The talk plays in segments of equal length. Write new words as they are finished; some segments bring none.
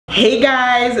Hey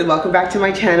guys, and welcome back to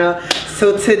my channel.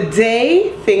 So today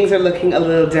things are looking a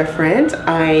little different.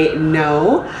 I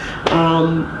know.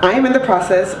 I am in the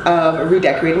process of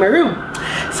redecorating my room.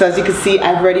 So as you can see,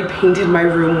 I've already painted my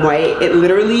room white. It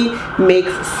literally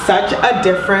makes such a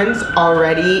difference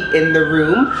already in the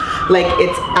room. Like,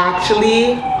 it's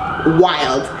actually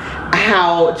wild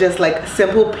how just like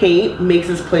simple paint makes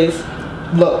this place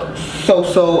look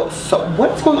so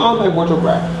what's going on with my wardrobe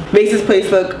rack? Makes this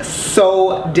place look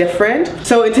so different.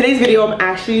 So in today's video, I'm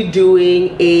actually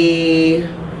doing a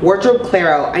wardrobe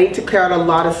clear out. I need to clear out a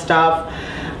lot of stuff.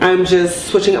 I'm just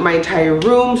switching up my entire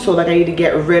room, so like I need to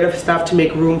get rid of stuff to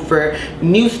make room for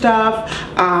new stuff.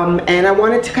 And I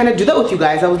wanted to kind of do that with you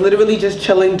guys. I was literally just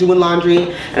chilling, doing laundry,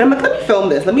 and I'm like, let me film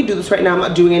this. Let me do this right now. I'm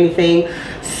not doing anything.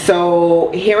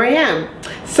 So here I am.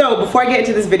 So before I get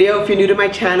into this video, if you're new to my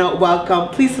channel, welcome.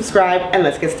 Please subscribe and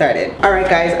let's get started. All right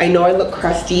guys, I know I look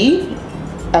crusty,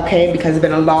 okay, because it's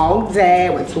been a long day. I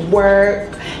went to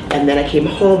work and then I came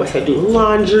home, I started doing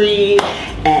laundry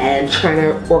and trying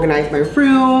to organize my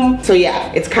room. So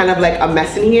yeah, it's kind of like a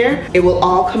mess in here. It will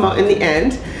all come out in the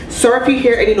end. Sorry if you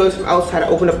hear any noise from outside. I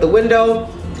open up the window.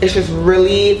 It's just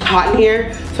really hot in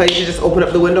here, so I need to just open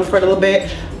up the window for a little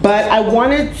bit. But I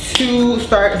wanted to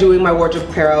start doing my wardrobe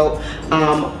clear out.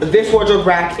 This wardrobe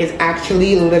rack is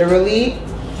actually literally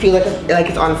feel like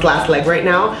it's on its last leg right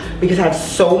now because I have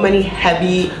so many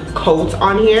heavy coats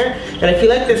on here that I feel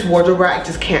like this wardrobe rack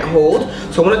just can't hold.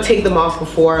 So I want to take them off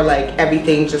before like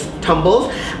everything just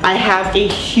tumbles. I have a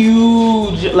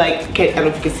huge, like, I don't know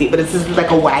if you can see it, but this is like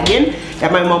a wagon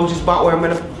that my mom just bought where I'm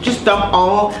gonna just dump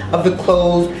all of the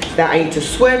clothes that I need to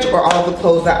switch or all of the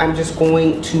clothes that I'm just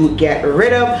going to get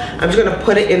rid of. I'm just gonna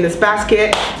put it in this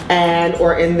basket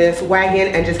or in this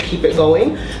wagon and just keep it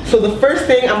going. So the first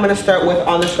thing I'm gonna start with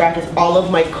on this rack is all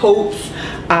of my coats,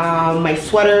 my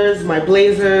sweaters, my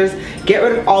blazers. Get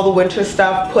rid of all the winter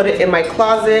stuff, put it in my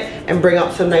closet, and bring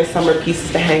out some nice summer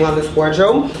pieces to hang on this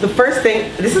wardrobe. The first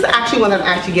thing, this is actually what I'm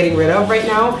actually getting rid of right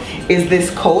now, is this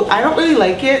coat. I don't really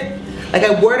like it. Like,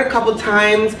 I wore it a couple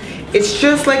times. It's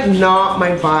just like not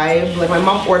my vibe. Like, my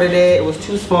mom ordered it, it was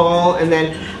too small, and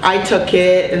then I took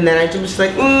it, and then I just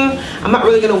like, I'm not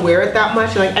really gonna wear it that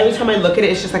much. And like every time I look at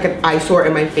it, it's just like an eyesore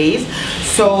in my face.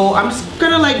 So I'm just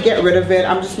gonna like get rid of it.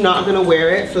 I'm just not gonna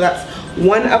wear it. So that's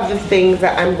one of the things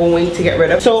that I'm going to get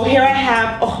rid of. So here I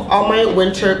have all my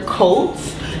winter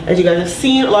coats. As you guys have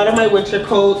seen, a lot of my winter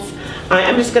coats. I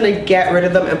am just gonna get rid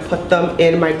of them and put them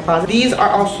in my closet. These are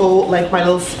also like my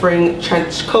little spring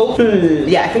trench coat.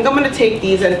 Yeah, I think I'm gonna take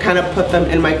these and kind of put them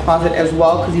in my closet as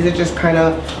well because these are just kind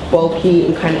of bulky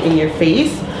and kind of in your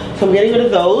face. So I'm getting rid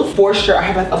of those. For sure, I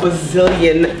have like a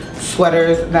bazillion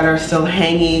sweaters that are still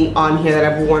hanging on here that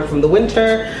I've worn from the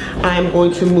winter. I'm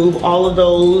going to move all of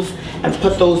those and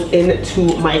put those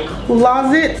into my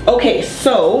closet. Okay,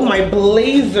 so my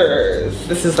blazers.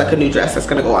 This is like a new dress that's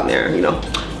gonna go on there, you know.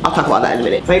 I'll talk about that in a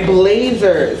minute. My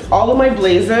blazers, all of my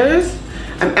blazers,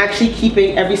 I'm actually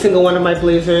keeping every single one of my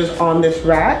blazers on this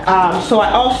rack. So I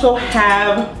also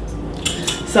have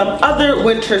some other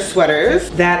winter sweaters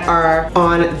that are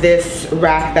on this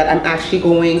rack that I'm actually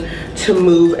going to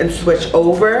move and switch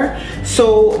over.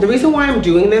 So the reason why I'm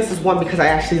doing this is, one, because I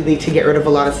actually need to get rid of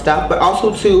a lot of stuff, but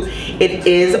also two, it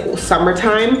is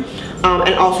summertime,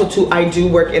 and also two, I do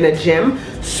work in a gym.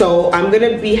 So I'm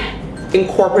gonna be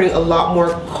incorporating a lot more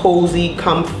cozy,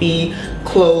 comfy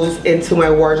clothes into my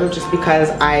wardrobe just because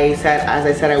as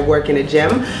I said, I work in a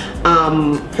gym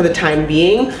for the time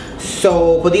being.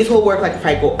 So, but these will work like if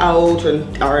I go out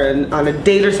or on a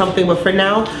date or something. But for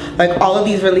now, like all of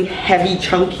these really heavy,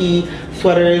 chunky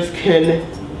sweaters can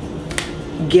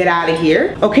get out of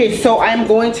here. Okay, so I'm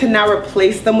going to now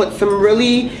replace them with some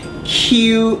really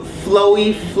cute,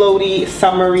 flowy,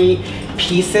 summery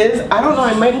pieces. I don't know,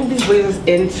 I might move these blazers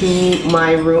into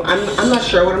my room. I'm not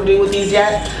sure what I'm doing with these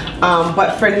yet.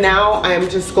 But for now, I'm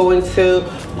just going to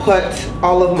put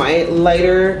all of my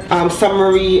lighter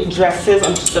summery dresses.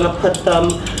 I'm just gonna put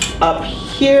them up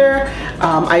here.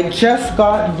 I just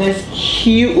got this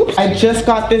cute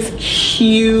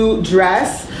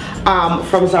dress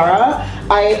from Zara.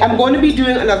 I'm going to be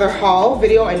doing another haul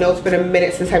video. I know it's been a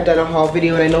minute since I've done a haul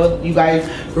video, and I know you guys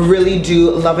really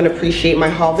do love and appreciate my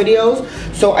haul videos.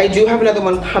 So I do have another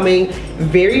one coming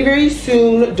very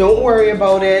soon. Don't worry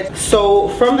about it. So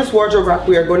from this wardrobe rack,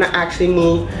 we are going to actually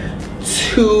move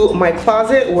to my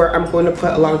closet where I'm going to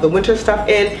put a lot of the winter stuff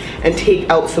in and take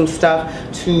out some stuff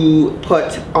to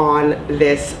put on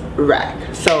this rack.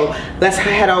 So let's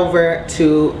head over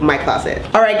to my closet.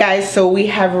 All right guys, so we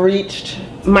have reached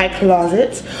my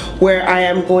closet where I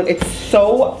am going. It's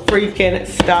so freaking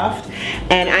stuffed,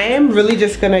 and I am really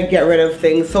just gonna get rid of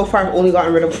things. So far I've only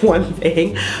gotten rid of one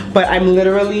thing, but I'm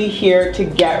literally here to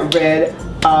get rid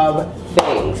of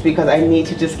things because I need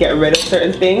to just get rid of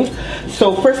certain things.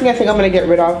 So first thing I think I'm gonna get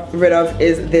rid of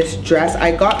is this dress.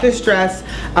 I got this dress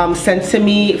sent to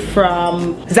me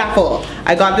from Zaful.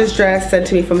 I got this dress sent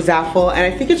to me from Zaful, and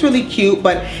I think it's really cute,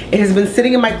 but it has been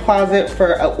sitting in my closet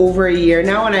for over a year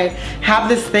now, and I have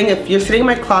this thing, if you're sitting in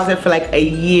my closet for like a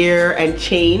year and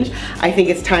change, I think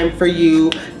it's time for you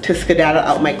to skedaddle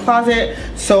out my closet.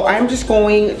 So I'm just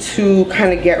going to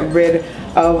kind of get rid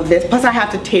of this. Plus I have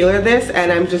to tailor this,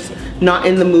 and I'm just not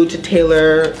in the mood to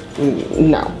tailor.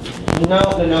 No,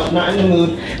 not in the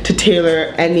mood to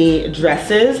tailor any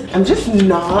dresses. I'm just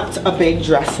not a big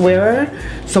dress wearer,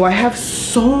 so I have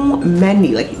so many.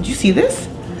 Like, do you see this?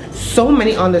 So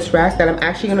many on this rack that I'm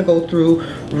actually gonna go through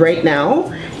right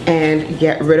now and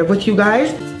get rid of with you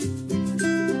guys.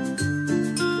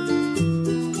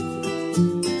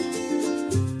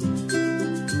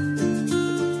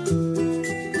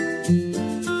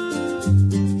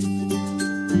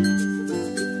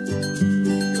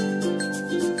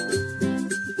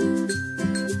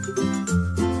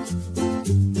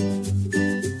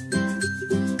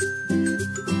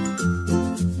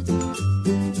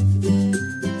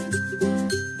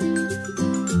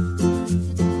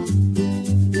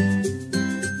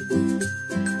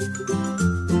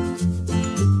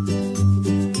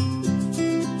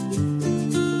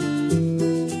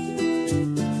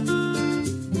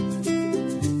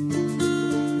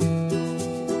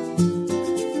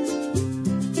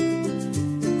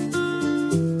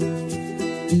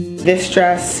 This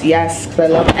dress, yes,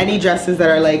 because I love any dresses that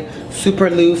are like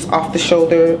super loose off the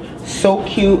shoulder. So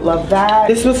cute, love that.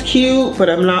 This was cute, but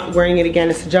I'm not wearing it again.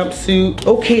 It's a jumpsuit.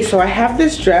 Okay, so I have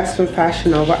this dress from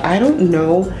Fashion Nova. I don't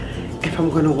know if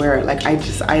I'm gonna wear it. Like,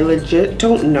 I legit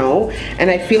don't know. And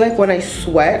I feel like when I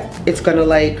sweat, it's gonna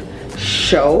like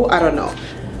show. I don't know.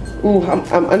 Ooh,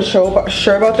 I'm unsure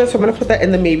about this, so I'm gonna put that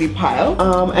in the maybe pile.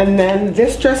 And then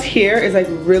this dress here is like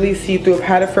really see-through. I've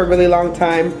had it for a really long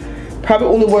time. Probably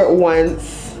only wear it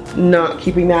once. Not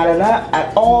keeping that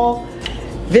at all.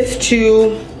 This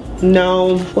too,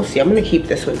 no. We'll see. I'm gonna keep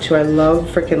this one too. I love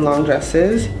freaking long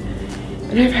dresses.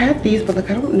 And I've had these, but like,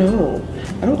 I don't know.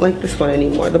 I don't like this one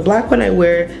anymore. The black one I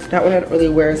wear, that one I don't really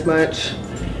wear as much.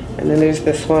 And then there's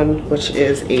this one, which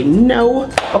is a no.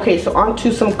 Okay, so on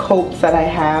to some coats that I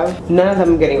have. None of them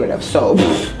I'm getting rid of, so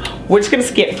we're just gonna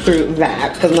skip through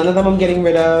that because none of them I'm getting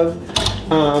rid of.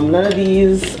 None of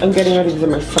these I'm getting rid of. These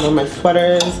are some of my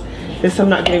sweaters. This I'm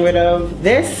not getting rid of.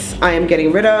 This I am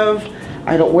getting rid of.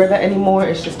 I don't wear that anymore.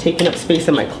 It's just taking up space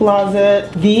in my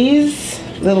closet. These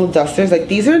little dusters, like,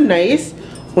 these are nice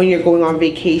when you're going on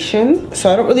vacation.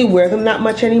 So I don't really wear them that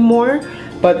much anymore.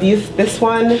 But this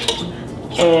one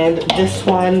and this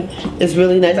one is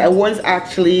really nice. I wore this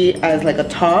actually as like a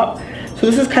top. So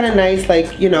this is kind of nice,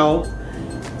 like, you know,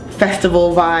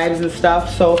 festival vibes and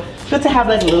stuff. So it's good to have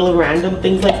like little random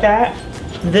things like that.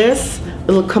 This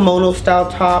little kimono style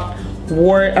top,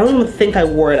 wore it. I don't even think I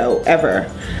wore it out ever.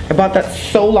 I bought that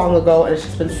so long ago, and it's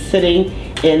just been sitting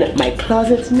in my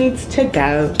closet. Needs to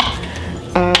go.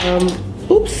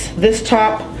 Oops, this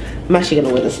top, I'm actually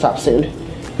gonna wear this top soon.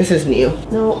 This is new.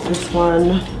 No, this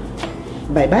one,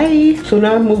 bye bye. So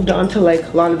now I moved on to like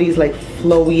a lot of these like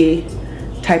flowy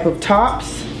type of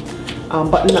tops,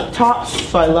 button up tops.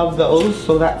 So I love those.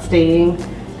 So that's staying.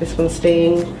 This one's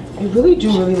staying. I really do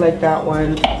like that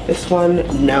one. This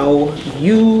one, no.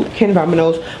 You can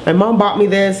vamonos. My mom bought me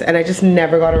this, and I just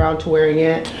never got around to wearing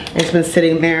it. And it's been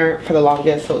sitting there for the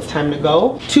longest, so it's time to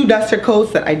go. Two duster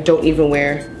coats that I don't even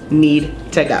wear need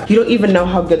to go. You don't even know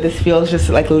how good this feels, just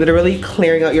like literally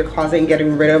clearing out your closet and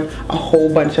getting rid of a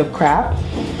whole bunch of crap.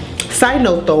 Side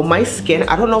note though, my skin,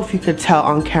 I don't know if you could tell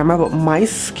on camera, but my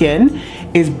skin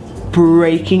is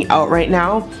breaking out right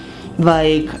now.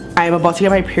 Like, I'm about to get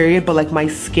my period, but like my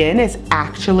skin is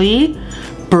actually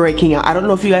breaking out. I don't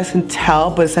know if you guys can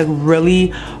tell, but it's like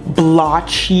really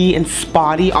blotchy and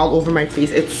spotty all over my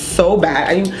face. It's so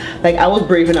bad. I was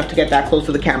brave enough to get that close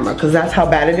to the camera because that's how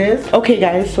bad it is. Okay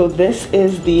guys, so this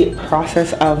is the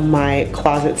process of my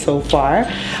closet so far.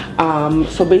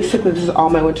 So basically this is all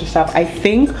my winter stuff. I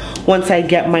think once I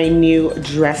get my new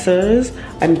dressers,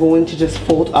 I'm going to just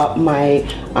fold up my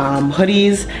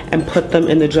hoodies and put them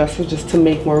in the dresser just to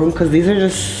make more room because these are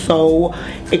just so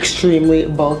extremely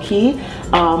bulky.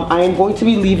 I am going to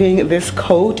be leaving this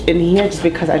coat in here just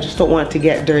because I just don't want it to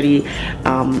get dirty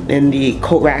in the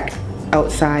coat rack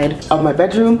outside of my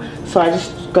bedroom. So I'm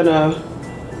just gonna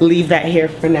leave that here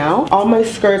for now. All my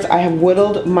skirts, I have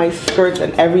whittled my skirts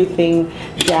and everything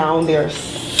down. They're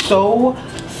so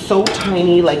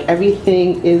tiny. Like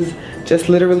everything is just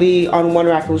literally on one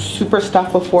rack. It was super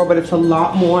stuffed before, but it's a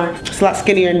lot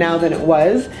skinnier now than it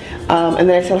was. And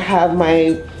then I still have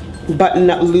my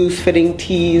button-up loose fitting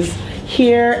tees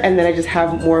here, and then I just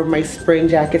have more of my spring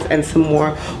jackets and some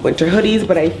more winter hoodies.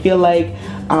 But I feel like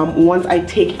once I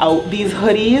take out these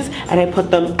hoodies and I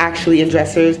put them actually in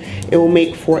dressers, it will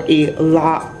make for a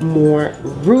lot more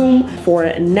room.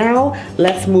 For now,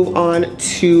 let's move on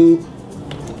to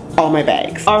all my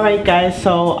bags. All right guys,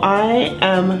 so I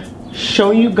am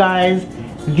showing you guys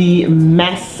the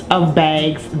mess of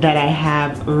bags that I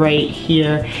have right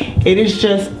here. It is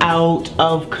just out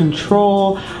of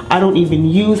control. I don't even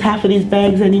use half of these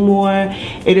bags anymore.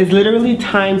 It is literally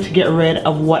time to get rid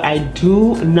of what I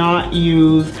do not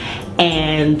use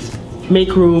and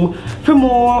make room for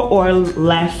more or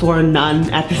less or none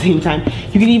at the same time.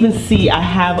 You can even see I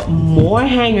have more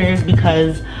hangers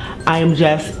because I am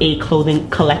just a clothing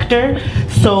collector.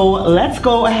 So let's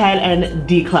go ahead and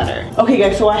declutter. Okay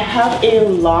guys, so I have a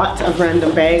lot of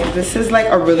random bags. This is like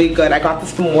a really good, I got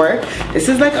this from work. This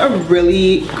is like a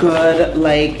really good,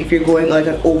 like if you're going like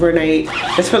an overnight,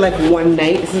 just for like one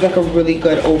night, this is like a really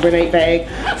good overnight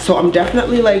bag. So I'm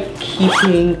definitely like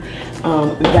keeping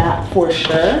that for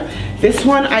sure. This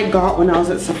one I got when I was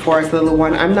at Sephora, the little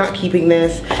one. I'm not keeping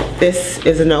this. This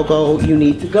is a no-go, you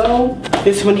need to go.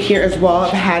 This one here as well,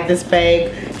 I've had this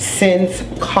bag since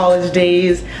college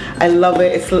days. I love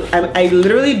it. I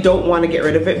literally don't want to get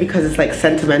rid of it because it's like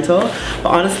sentimental. But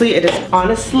honestly,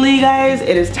 guys,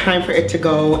 it is time for it to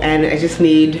go, and it's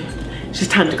just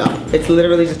time to go. It's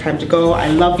literally just time to go. I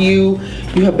love you.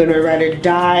 You have been my ride or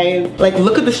die. Like,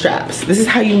 look at the straps. This is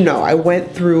how you know I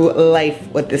went through life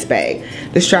with this bag.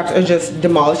 The straps are just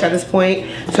demolished at this point.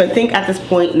 So I think at this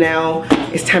point now,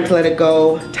 it's time to let it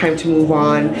go, time to move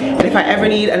on. And if I ever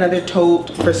need another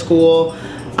tote for school,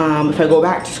 if I go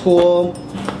back to school,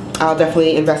 I'll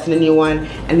definitely invest in a new one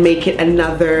and make it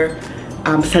another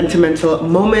sentimental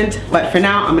moment. But for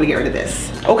now, I'm gonna get rid of this.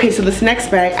 Okay, so this next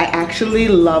bag, I actually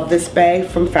love this bag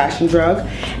from Fashion Drug,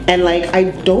 and like I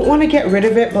don't want to get rid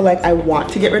of it, but like I want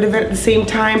to get rid of it at the same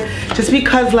time, just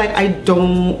because like I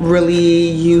don't really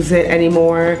use it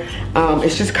anymore.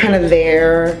 It's just kind of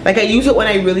there. Like I use it when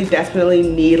I really desperately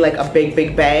need like a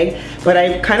big bag, but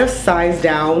I've kind of sized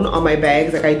down on my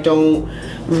bags. Like I don't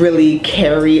really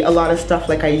carry a lot of stuff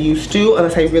like I used to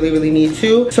unless I really need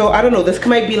to. So I don't know, this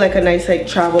might be like a nice like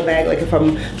travel bag, like if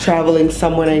I'm traveling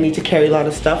somewhere and I need to carry a lot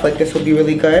of stuff, like this would be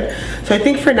really good. So I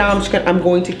think for now I'm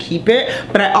going to keep it,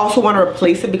 but I also want to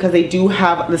replace it because they do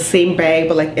have the same bag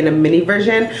but like in a mini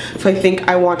version. So I think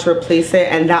I want to replace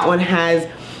it, and that one has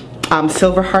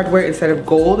silver hardware instead of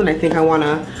gold, and I think I want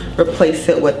to replace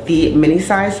it with the mini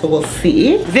size, so we'll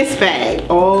see. This bag,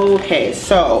 okay,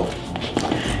 so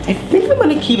I think I'm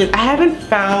gonna keep it. I haven't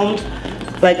found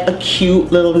like a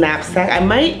cute little knapsack. I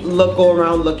might go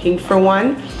around looking for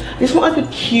one. I just want like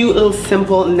a cute little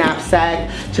simple knapsack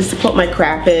just to put my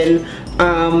crap in,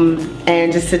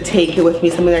 and just to take it with me,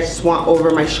 something I just want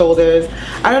over my shoulders.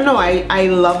 I don't know, I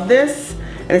love this,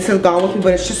 and this has gone with me,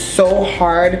 but it's just so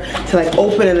hard to like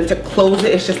open and then to close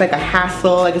it. It's just like a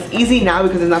hassle. Like it's easy now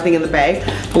because there's nothing in the bag,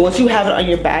 but once you have it on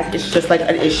your back, it's just like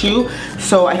an issue.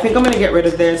 So I think I'm gonna get rid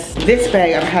of this. This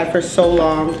bag I've had for so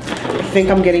long. I think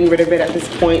I'm getting rid of it at this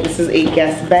point. This is a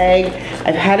Guess bag.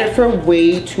 I've had it for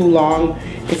way too long.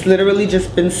 It's literally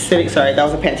just been sitting, sorry, that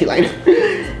was a panty line.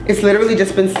 It's literally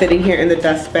just been sitting here in the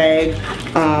dust bag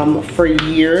for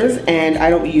years, and I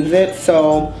don't use it.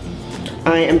 So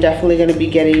I am definitely going to be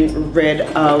getting rid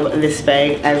of this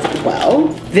bag as well.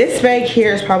 This bag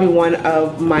here is probably one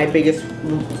of my biggest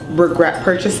regret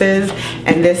purchases,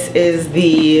 and this is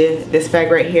this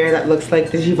bag right here that looks like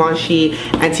the Givenchy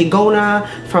Antigona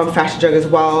from Fashion Drug as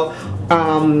well.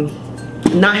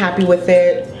 Not happy with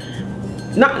it.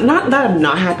 Not that I'm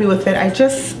not happy with it. I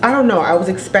don't know. I was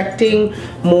expecting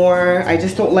more. I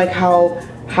just don't like how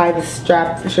high the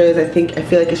strap is. I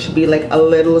feel like it should be like a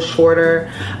little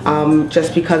shorter,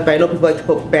 just because, but I know people like to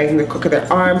put bags in the crook of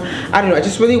their arm. I don't know, I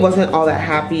just really wasn't all that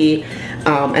happy,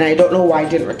 and I don't know why I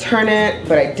didn't return it,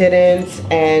 but I didn't,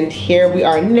 and here we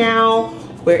are now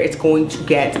where it's going to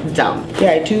get dumped.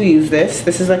 Yeah, I do use this.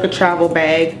 This is like a travel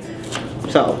bag,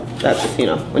 so that's, you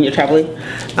know, when you're traveling.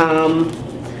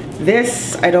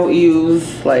 This I don't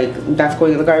use, like that's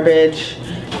going in the garbage.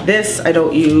 This I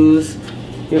don't use,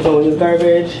 you're going in the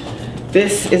garbage.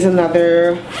 This is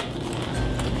another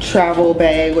travel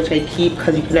bag, which I keep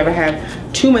because you can never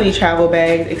have too many travel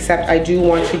bags, except I do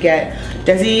want to get,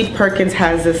 Desi Perkins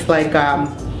has this like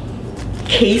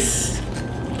case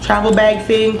travel bag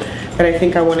thing that I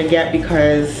think I want to get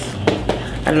because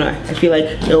I don't know, I feel like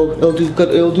it'll do good,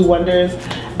 it'll do wonders.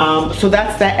 So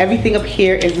that's that. Everything up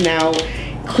here is now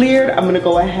cleared. I'm gonna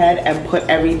go ahead and put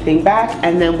everything back,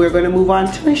 and then we're gonna move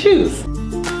on to my shoes.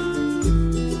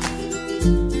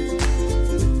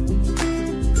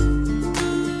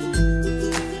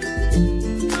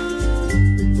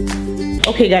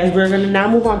 Okay guys, we're gonna now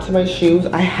move on to my shoes.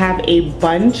 I have a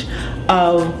bunch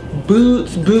of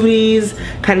boots, booties,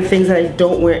 kind of things that I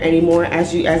don't wear anymore.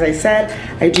 As I said,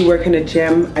 I do work in a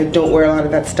gym. I don't wear a lot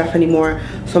of that stuff anymore.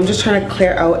 So I'm just trying to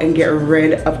clear out and get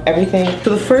rid of everything. So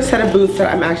the first set of boots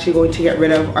that I'm actually going to get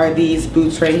rid of are these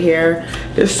boots right here.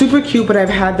 They're super cute, but I've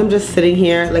had them just sitting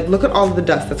here. Like, look at all of the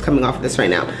dust that's coming off of this right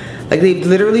now. Like, they've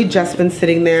literally just been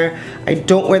sitting there. I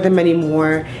don't wear them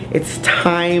anymore. It's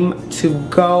time to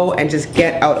go and just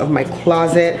get out of my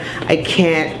closet. I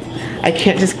can't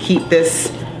just keep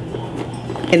this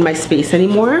in my space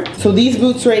anymore. So these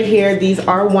boots right here, these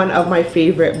are one of my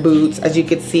favorite boots. As you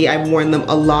can see, I've worn them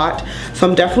a lot. So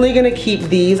I'm definitely gonna keep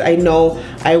these. I know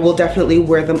I will definitely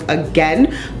wear them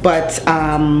again, but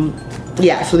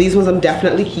yeah, so these ones I'm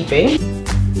definitely keeping.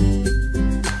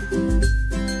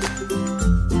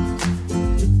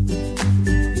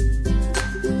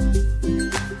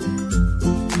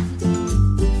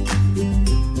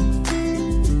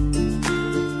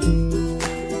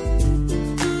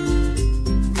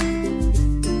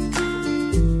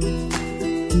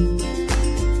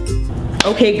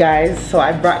 Okay guys, so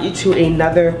I brought you to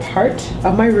another part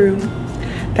of my room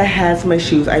that has my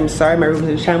shoes. I'm sorry, my room's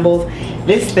in shambles.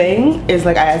 This thing is,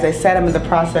 like, as I said, I'm in the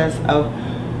process of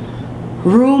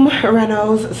room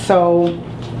renos, so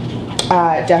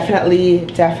definitely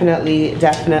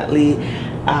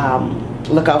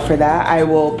look out for that. I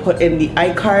will put in the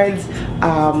iCards,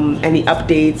 any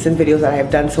updates and videos that I have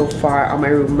done so far on my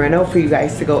room reno for you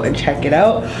guys to go and check it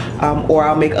out, or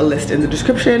I'll make a list in the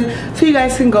description so you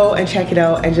guys can go and check it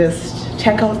out and just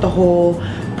check out the whole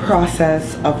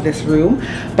process of this room.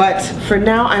 But for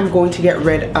now, I'm going to get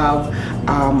rid of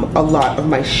a lot of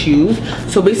my shoes.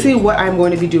 So basically what I'm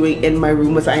going to be doing in my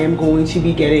room is I am going to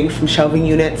be getting some shelving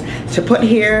units to put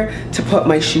here to put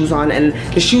my shoes on, and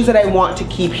the shoes that I want to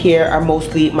keep here are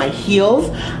mostly my heels,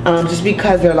 just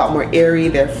because they're a lot more airy,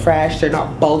 they're fresh, they're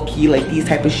not bulky like these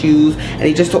type of shoes, and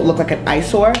they just don't look like an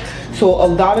eyesore. So a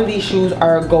lot of these shoes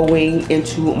are going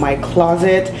into my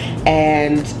closet,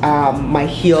 and my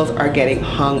heels are getting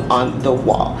hung on the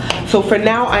wall. So for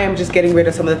now, I am just getting rid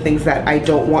of some of the things that I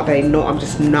don't want, that I know I'm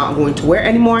just not going to wear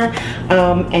anymore,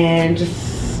 and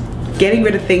just getting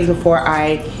rid of things before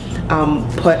I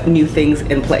put new things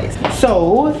in place.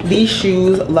 So these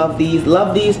shoes, love these,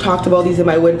 talked about these in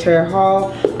my winter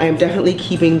haul. I am definitely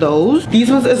keeping those. These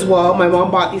ones as well, my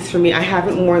mom bought these for me. I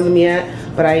haven't worn them yet,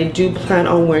 but I do plan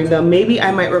on wearing them. Maybe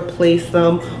I might replace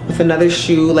them with another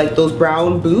shoe, like those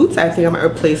brown boots. I think I might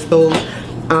replace those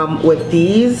with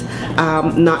these.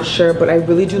 Not sure, but I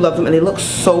really do love them, and they look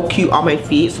so cute on my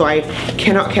feet, so I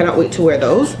cannot wait to wear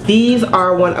those. These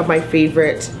are one of my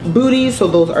favorite booties, so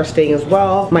those are staying as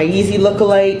well. My Yeezy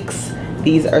lookalikes,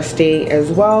 these are staying as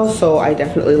well, so I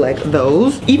definitely like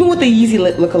those. Even with the Yeezy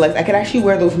lookalikes, I could actually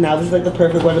wear those now. This is like the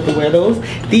perfect weather to wear those.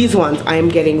 These ones I am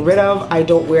getting rid of. I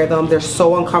don't wear them. They're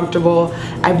so uncomfortable.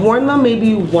 I've worn them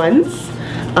maybe once,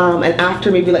 and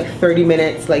after maybe like 30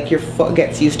 minutes, like, your foot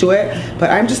gets used to it.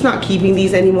 But I'm just not keeping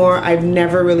these anymore. I've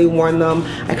never really worn them.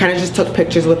 I kind of just took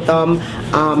pictures with them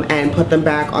and put them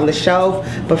back on the shelf.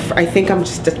 But I think I'm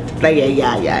just like,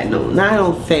 no, I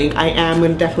don't think. I am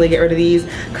gonna definitely get rid of these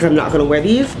because I'm not gonna wear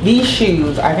these. These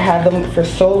shoes, I've had them for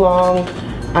so long.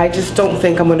 I just don't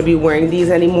think I'm gonna be wearing these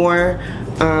anymore.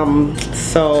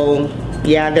 So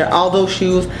yeah, they're Aldo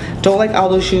shoes. Don't like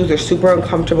Aldo shoes. They're super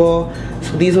uncomfortable.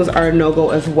 So these ones are a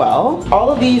no-go as well. All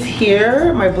of these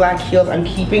here, my black heels, I'm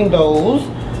keeping those.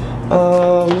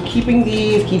 Keeping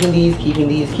these.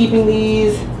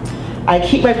 I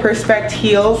keep my Perspex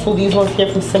heels, so these ones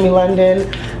here from Simi London,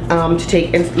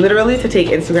 literally to take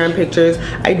Instagram pictures.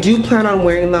 I do plan on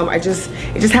wearing them. It just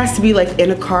has to be like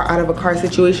in a car, out of a car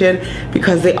situation,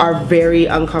 because they are very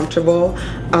uncomfortable.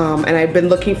 And I've been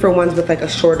looking for ones with like a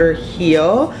shorter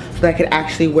heel so that I could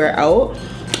actually wear out.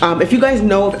 If you guys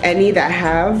know of any that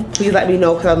have, please let me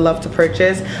know because I'd love to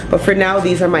purchase. But for now,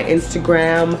 these are my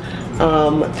Instagram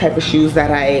type of shoes that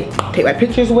I take my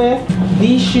pictures with.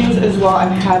 These shoes as well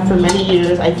I've had for many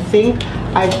years. I think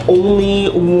I've only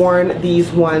worn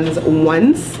these ones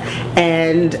once,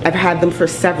 and I've had them for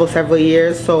several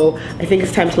years, so I think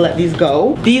it's time to let these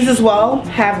go. These as well,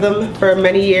 have them for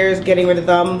many years, getting rid of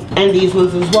them. And these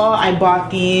ones as well, I bought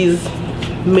these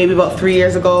maybe about 3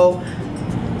 years ago.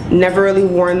 never really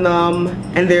worn them,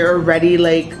 and they're already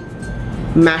like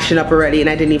mashing up already, and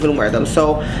I didn't even wear them.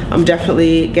 So I'm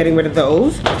definitely getting rid of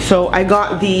those. So I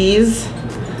got these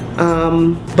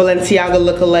Balenciaga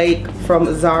look-alike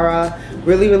from Zara.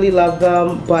 Really love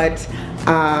them, but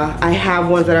I have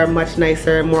ones that are much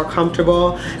nicer and more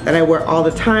comfortable that I wear all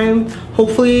the time.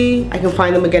 Hopefully I can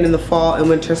find them again in the fall and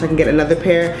winter so I can get another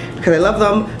pair because I love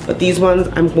them, but these ones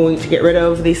I'm going to get rid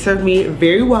of. They served me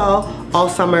very well all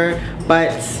summer,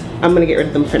 but I'm gonna get rid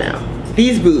of them for now.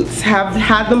 These boots, have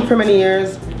had them for many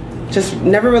years, just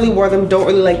never really wore them, don't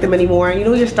really like them anymore. You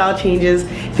know, your style changes,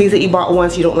 things that you bought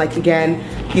once you don't like again.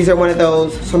 These are one of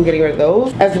those, so I'm getting rid of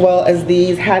those. As well as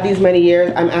these, had these many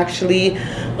years. I'm actually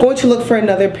going to look for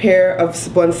another pair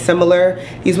of ones similar.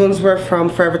 These ones were from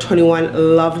Forever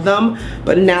 21, loved them,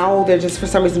 but now they're just for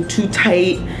some reason too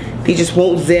tight. They just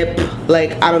won't zip,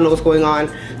 like I don't know what's going on.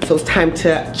 So it's time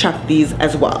to chuck these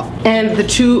as well. And the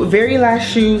two very last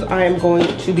shoes I am going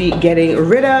to be getting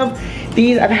rid of.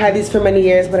 These, I've had these for many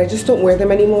years, but I just don't wear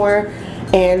them anymore.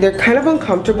 And they're kind of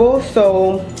uncomfortable,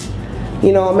 so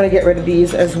you know, I'm gonna get rid of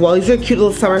these as well. These are a cute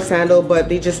little summer sandal, but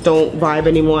they just don't vibe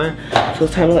anymore. So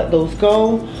it's time to let those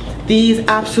go. These,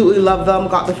 absolutely love them.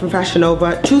 Got them from Fashion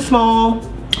Nova. Too small.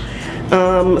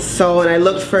 And I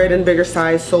looked for it in bigger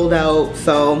size, sold out.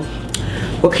 So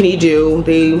what can you do?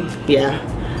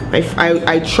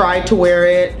 I tried to wear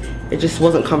it. It just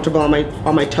wasn't comfortable on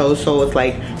my toes, so it's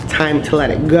like time to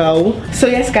let it go. So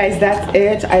yes guys, that's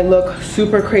it. I look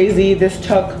super crazy. This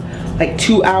took like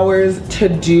 2 hours to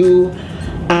do.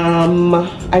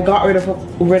 I got rid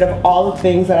of all the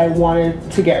things that I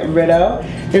wanted to get rid of.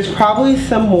 There's probably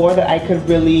some more that I could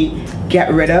really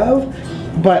get rid of,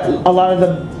 but a lot of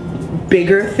the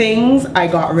bigger things I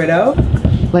got rid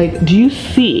of. Like, do you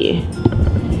see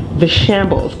the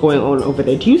shambles going on over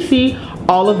there? Do you see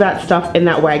all of that stuff in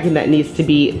that wagon that needs to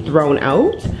be thrown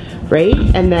out, right?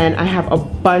 And then I have a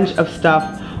bunch of stuff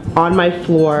on my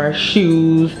floor,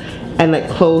 shoes, and like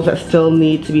clothes that still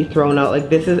need to be thrown out. Like,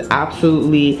 this is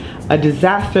absolutely a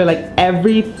disaster. Like,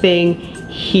 everything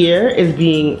here is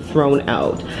being thrown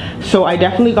out. So I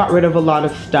definitely got rid of a lot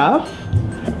of stuff,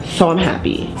 so I'm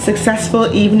happy.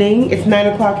 Successful evening. It's 9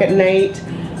 o'clock at night.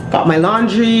 Got my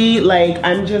laundry. Like,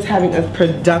 I'm just having a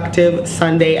productive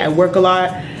Sunday. I work a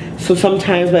lot, so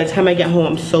sometimes by the time I get home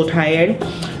I'm so tired.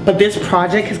 But this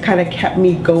project has kind of kept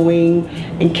me going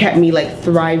and kept me like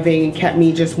thriving and kept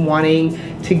me just wanting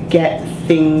to get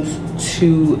things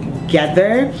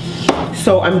together.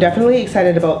 So I'm definitely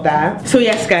excited about that. So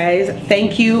yes guys,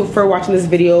 thank you for watching this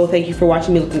video. Thank you for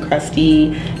watching me looking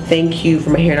crusty. Thank you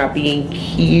for my hair not being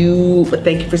cute. But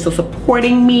thank you for still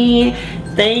supporting me.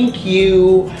 Thank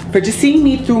you for just seeing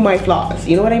me through my flaws.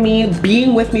 You know what I mean?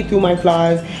 Being with me through my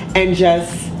flaws and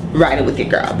just riding with your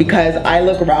girl, because I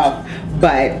look rough,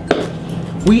 but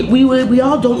we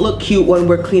all don't look cute when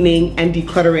we're cleaning and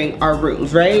decluttering our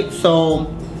rooms, right? So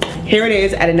here it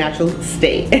is at a natural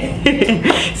state.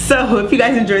 So if you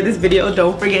guys enjoyed this video,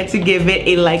 don't forget to give it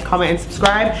a like, comment, and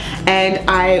subscribe, and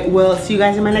I will see you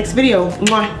guys in my next video.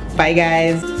 Mwah. Bye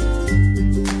guys.